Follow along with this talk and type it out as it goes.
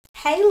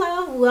Hey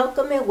love,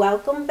 welcome and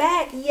welcome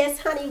back. Yes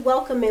honey,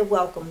 welcome and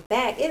welcome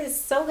back. It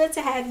is so good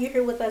to have you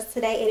here with us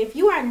today. And if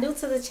you are new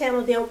to the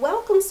channel, then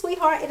welcome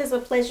sweetheart. It is a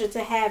pleasure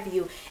to have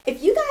you.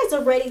 If you guys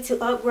are ready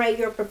to upgrade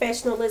your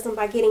professionalism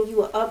by getting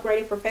you an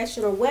upgraded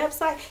professional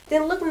website,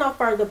 then look no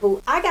further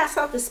boo. I got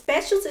something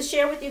special to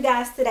share with you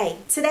guys today.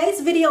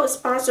 Today's video is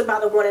sponsored by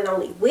the one and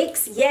only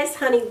Wix. Yes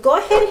honey, go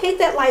ahead and hit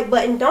that like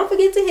button. Don't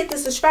forget to hit the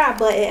subscribe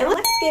button and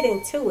let's get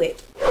into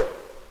it.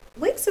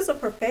 Wix is a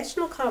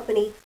professional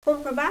company who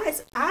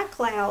provides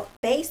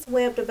iCloud-based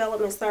web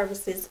development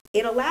services.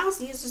 It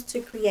allows users to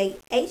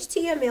create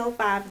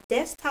HTML5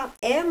 desktop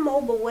and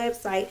mobile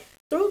website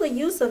through the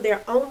use of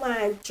their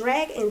online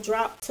drag and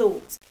drop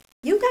tools.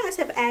 You guys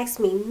have asked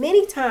me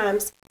many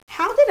times,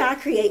 how did I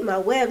create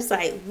my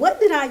website? What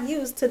did I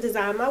use to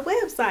design my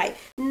website?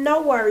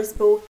 No worries,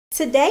 boo.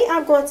 Today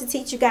I'm going to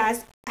teach you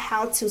guys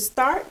how to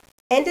start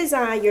and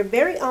design your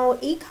very own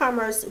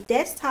e-commerce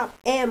desktop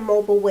and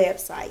mobile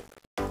website.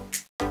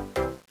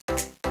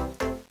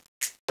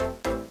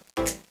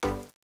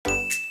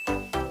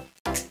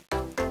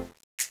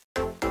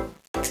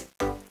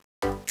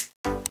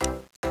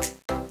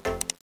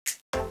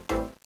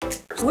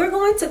 We're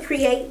going to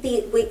create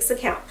the Wix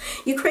account.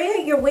 You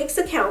create your Wix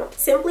account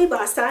simply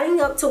by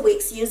signing up to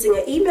Wix using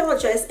an email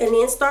address and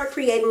then start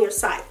creating your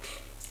site.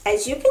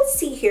 As you can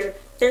see here,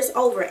 there's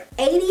over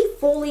 80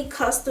 fully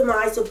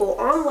customizable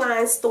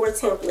online store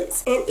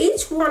templates, and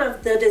each one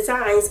of the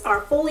designs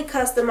are fully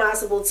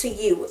customizable to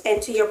you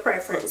and to your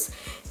preference.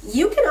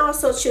 You can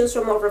also choose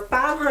from over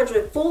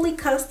 500 fully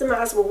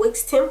customizable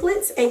Wix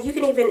templates, and you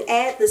can even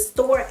add the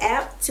store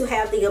app to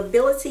have the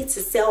ability to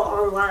sell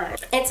online.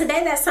 And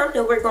today that's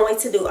something we're going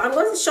to do. I'm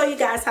going to show you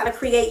guys how to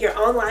create your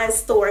online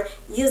store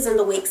using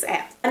the Wix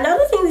app.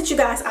 Another thing that you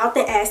guys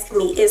often ask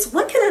me is,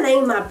 what can I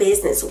name my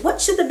business? What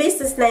should the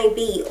business name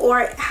be?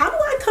 Or how do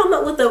I come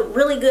up with a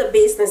really good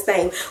business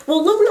name?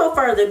 Well, look no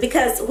further,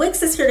 because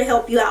Wix is here to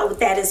help you out with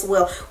that as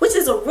well, which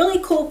is a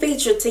really cool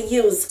feature to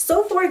use.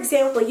 So for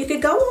example, you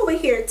could go over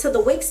here to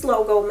the Wix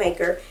logo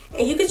maker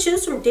and you can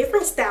choose from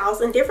different styles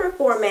and different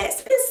formats.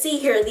 You can see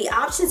here the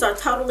options are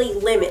totally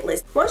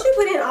limitless. Once you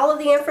put in all of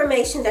the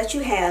information that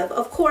you have,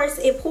 of course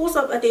it pulls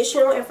up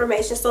additional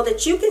information so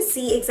that you can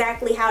see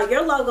exactly how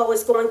your logo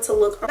is going to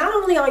look, not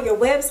only on your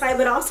website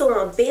but also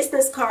on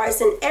business cards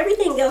and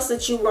everything else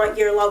that you want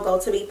your logo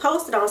to be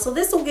posted on. So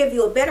this will give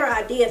you a better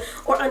idea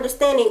or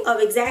understanding of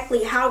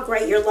exactly how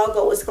great your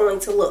logo is going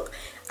to look.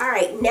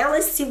 Alright, now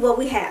let's see what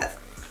we have.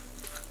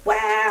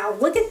 Wow,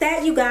 look at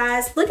that, you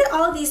guys. Look at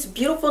all of these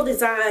beautiful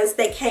designs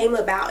that came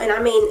about. And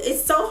I mean,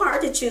 it's so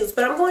hard to choose,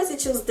 but I'm going to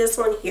choose this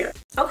one here.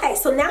 Okay,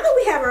 so now that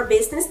we have our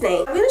business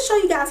name, I'm going to show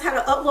you guys how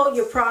to upload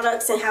your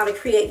products and how to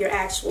create your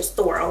actual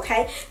store,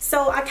 okay?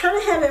 So I kind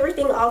of have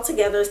everything all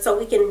together so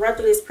we can run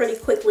through this pretty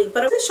quickly,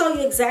 but I'm going to show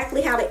you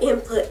exactly how to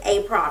input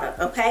a product,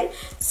 okay?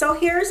 So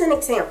here's an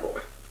example.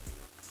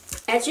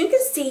 As you can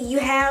see, you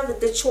have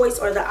the choice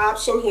or the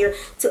option here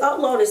to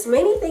upload as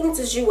many things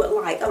as you would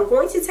like. I'm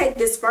going to take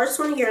this first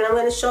one here and I'm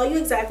going to show you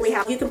exactly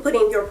how you can put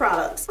in your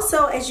products.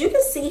 So as you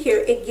can see here,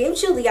 it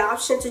gives you the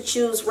option to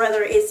choose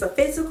whether it's a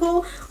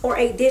physical or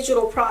a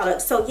digital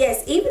product. So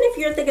yes, even if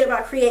you're thinking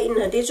about creating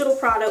a digital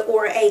product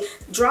or a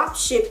drop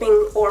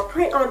shipping or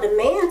print on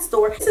demand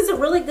store, this is a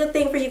really good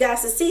thing for you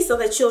guys to see so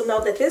that you'll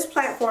know that this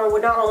platform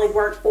will not only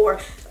work for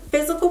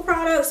physical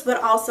products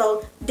but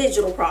also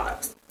digital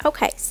products.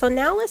 Okay, so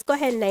now let's go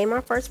ahead and name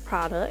our first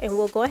product, and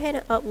we'll go ahead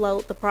and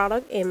upload the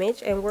product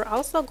image, and we're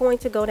also going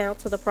to go down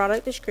to the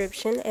product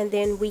description and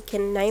then we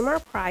can name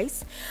our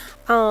price.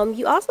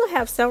 You also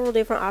have several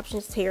different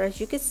options here. As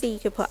you can see, you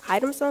can put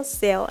items on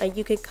sale and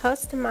you can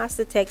customize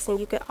the text, and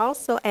you can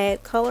also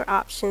add color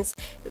options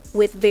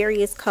with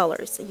various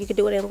colors. You can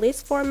do it in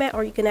list format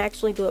or you can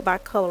actually do it by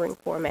coloring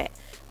format.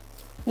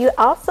 You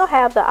also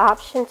have the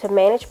option to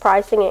manage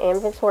pricing and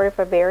inventory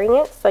for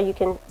variants, so you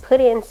can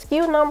put in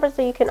SKU numbers,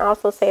 or you can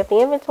also say if the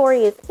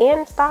inventory is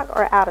in stock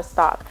or out of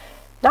stock.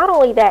 Not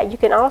only that, you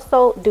can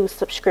also do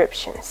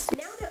subscriptions.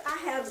 Now that I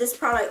have this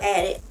product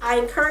added, I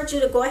encourage you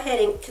to go ahead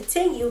and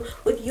continue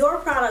with your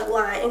product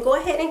line and go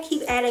ahead and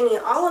keep adding in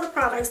all of the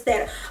products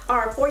that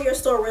are for your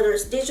store, whether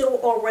it's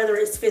digital or whether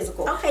it's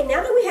physical. Okay,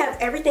 now that we have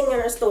everything in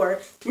our store,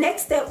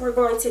 next step we're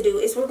going to do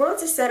is we're going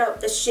to set up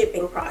the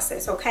shipping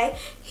process, okay?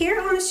 Here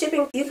on the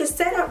shipping, you can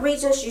set up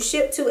regions you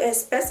ship to and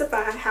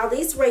specify how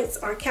these rates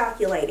are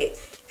calculated.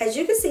 As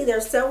you can see, there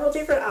are several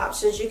different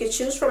options. You can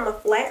choose from a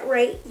flat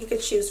rate, you can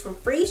choose from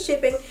free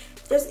shipping.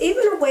 There's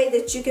even a way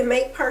that you can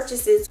make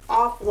purchases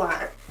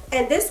offline.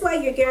 And this way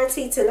you're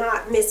guaranteed to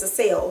not miss a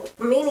sale,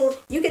 meaning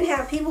you can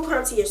have people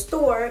come to your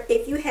store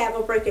if you have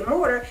a brick and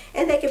mortar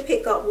and they can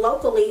pick up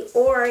locally,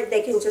 or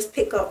they can just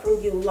pick up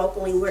from you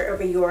locally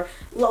wherever your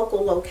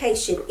local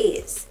location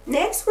is.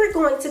 Next, we're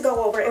going to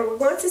go over and we're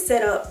going to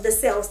set up the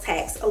sales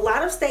tax. A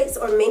lot of states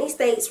or many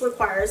states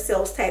require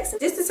sales tax.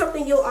 This is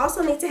something you'll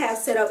also need to have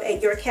set up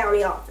at your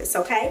county office,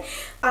 okay?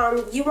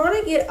 You want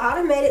to get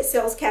automated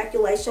sales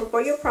calculation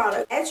for your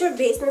product at your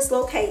business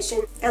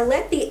location and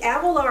let the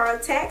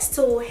Avalara tax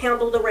tool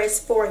handle the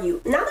rest for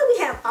you. Now that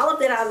we have all of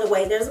that out of the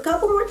way, there's a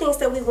couple more things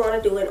that we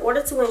want to do in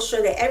order to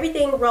ensure that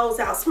everything rolls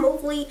out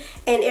smoothly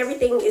and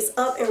everything is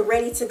up and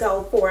ready to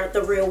go for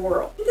the real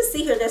world. You can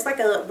see here there's like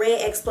a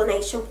red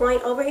exclamation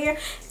point over here,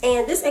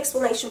 and this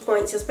exclamation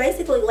point just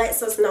basically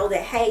lets us know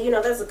that, hey, you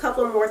know, there's a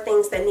couple more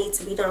things that need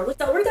to be done.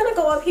 So we're going to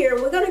go up here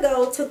and we're going to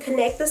go to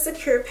connect the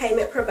secure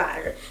payment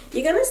provider.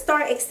 You're going to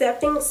start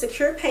accepting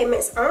secure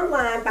payments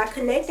online by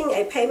connecting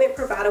a payment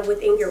provider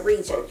within your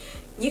region.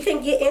 You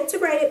can get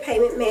integrated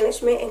payment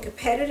management and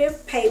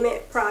competitive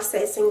payment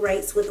processing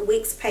rates with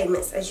Wix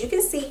payments. As you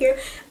can see here,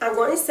 I'm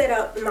going to set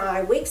up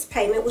my Wix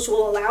payment, which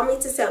will allow me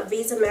to set up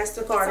Visa,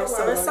 MasterCard, and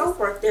so on and so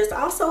forth. There's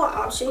also an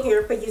option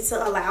here for you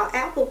to allow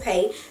Apple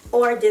Pay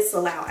or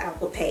disallow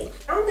Apple Pay.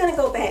 I'm going to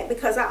go back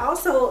because I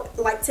also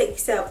like to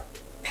accept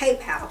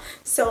PayPal.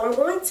 So I'm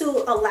going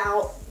to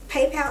allow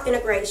PayPal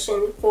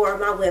integration for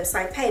my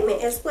website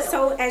payment as well.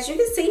 So as you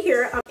can see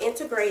here, I'm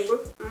integrating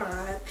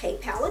my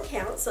PayPal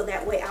account so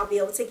that way I'll be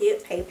able to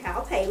get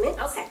PayPal payment.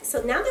 Okay,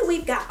 so now that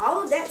we've got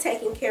all of that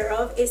taken care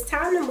of, it's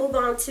time to move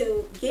on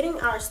to getting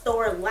our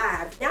store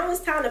live. Now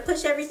it's time to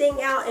push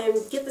everything out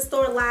and get the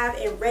store live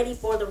and ready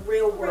for the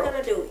real world. What we're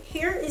gonna do,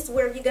 here is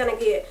where you're gonna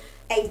get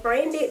a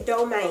branded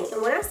domain.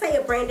 And when I say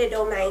a branded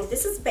domain,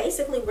 this is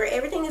basically where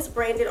everything is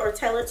branded or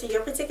tailored to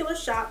your particular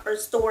shop or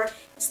store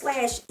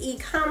slash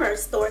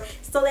e-commerce store,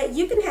 so that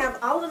you can have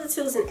all of the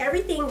tools and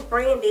everything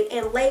branded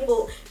and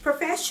labeled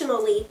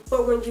professionally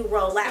for when you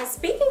roll out. And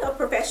speaking of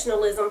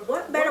professionalism,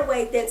 what better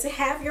way than to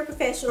have your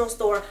professional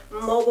store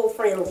mobile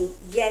friendly?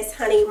 Yes,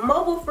 honey,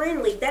 mobile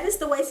friendly. That is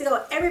the way to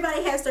go.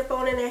 Everybody has their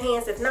phone in their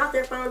hands. If not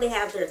their phone, they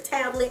have their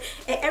tablet,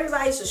 and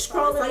everybody's just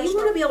scrolling. So you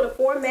want to be able to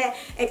format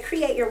and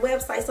create your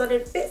website so that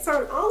it fits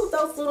on all of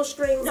those little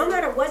strings, no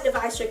matter what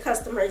device your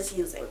customer is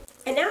using.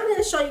 And now I'm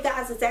going to show you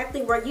guys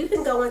exactly where you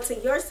can go into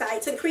your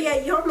site to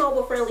create your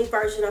mobile friendly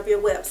version of your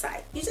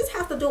website. You just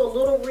have to do a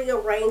little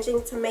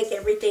rearranging to make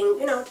everything,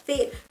 you know,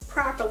 fit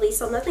properly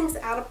so nothing's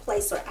out of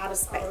place or out of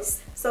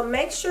space. So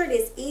make sure it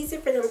is easy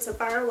for them to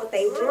find what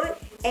they want,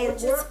 and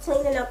just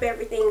cleaning up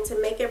everything to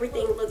make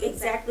everything look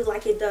exactly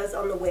like it does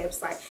on the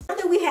website. Now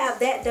that we have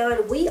that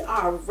done, we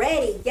are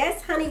ready.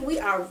 Yes, honey, we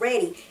are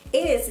ready.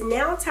 It is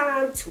now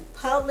time to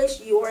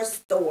publish your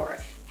store.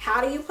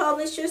 How do you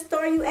publish your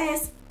store, you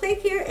ask?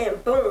 Click here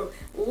and boom,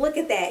 look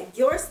at that.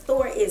 Your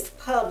store is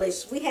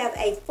published. We have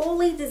a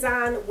fully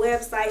designed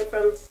website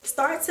from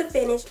start to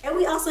finish, and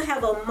we also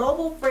have a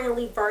mobile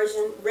friendly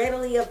version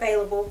readily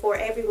available for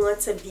everyone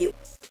to view.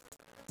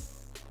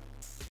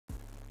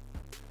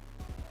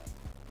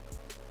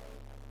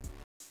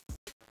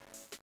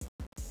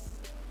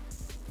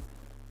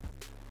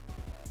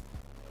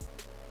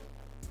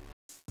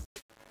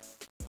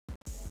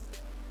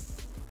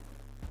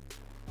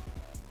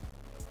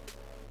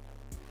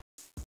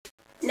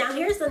 Now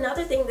here's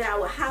another thing that I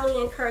would highly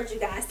encourage you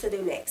guys to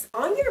do next.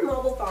 On your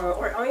mobile phone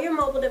or on your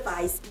mobile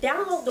device,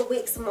 download the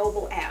Wix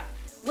mobile app.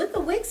 With the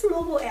Wix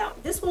mobile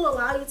app, this will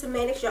allow you to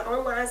manage your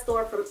online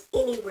store from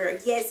anywhere.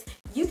 Yes,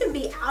 you can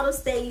be out of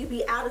state, you can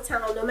be out of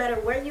town, no matter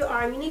where you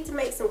are, and you need to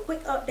make some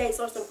quick updates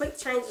or some quick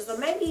changes, or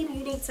maybe even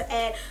you need to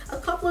add a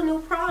couple of new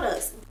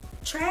products.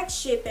 Track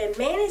shipping,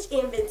 manage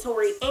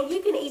inventory, and you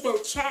can even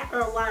chat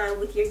online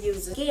with your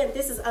users. Again,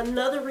 this is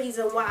another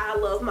reason why I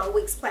love my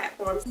Wix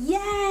platform.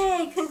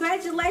 Yay!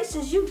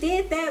 Congratulations, you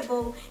did that,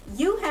 boo.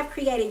 You have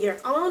created your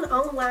own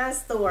online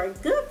store.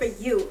 Good for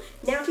you.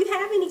 Now, if you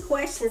have any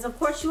questions, of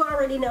course, you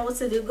already know what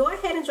to do. Go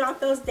ahead and drop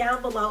those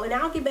down below, and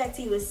I'll get back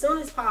to you as soon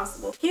as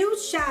possible. Huge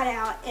shout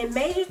out and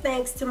major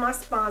thanks to my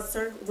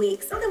sponsor,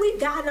 Wix. Now that we've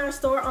gotten our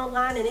store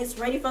online and it's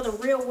ready for the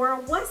real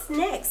world, what's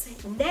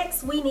next?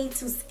 Next, we need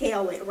to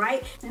scale it, right?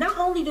 Not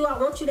only do I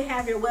want you to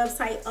have your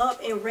website up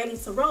and ready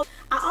to roll,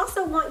 I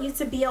also want you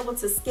to be able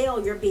to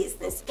scale your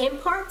business. In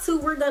part 2,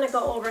 we're going to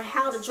go over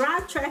how to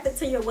drive traffic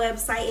to your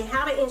website and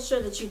how to ensure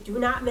that you do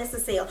not miss a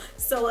sale.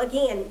 So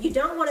again, you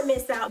don't want to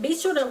miss out. Be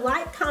sure to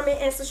like, comment,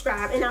 and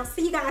subscribe, and I'll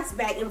see you guys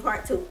back in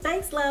part 2.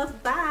 Thanks,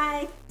 love.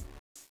 Bye.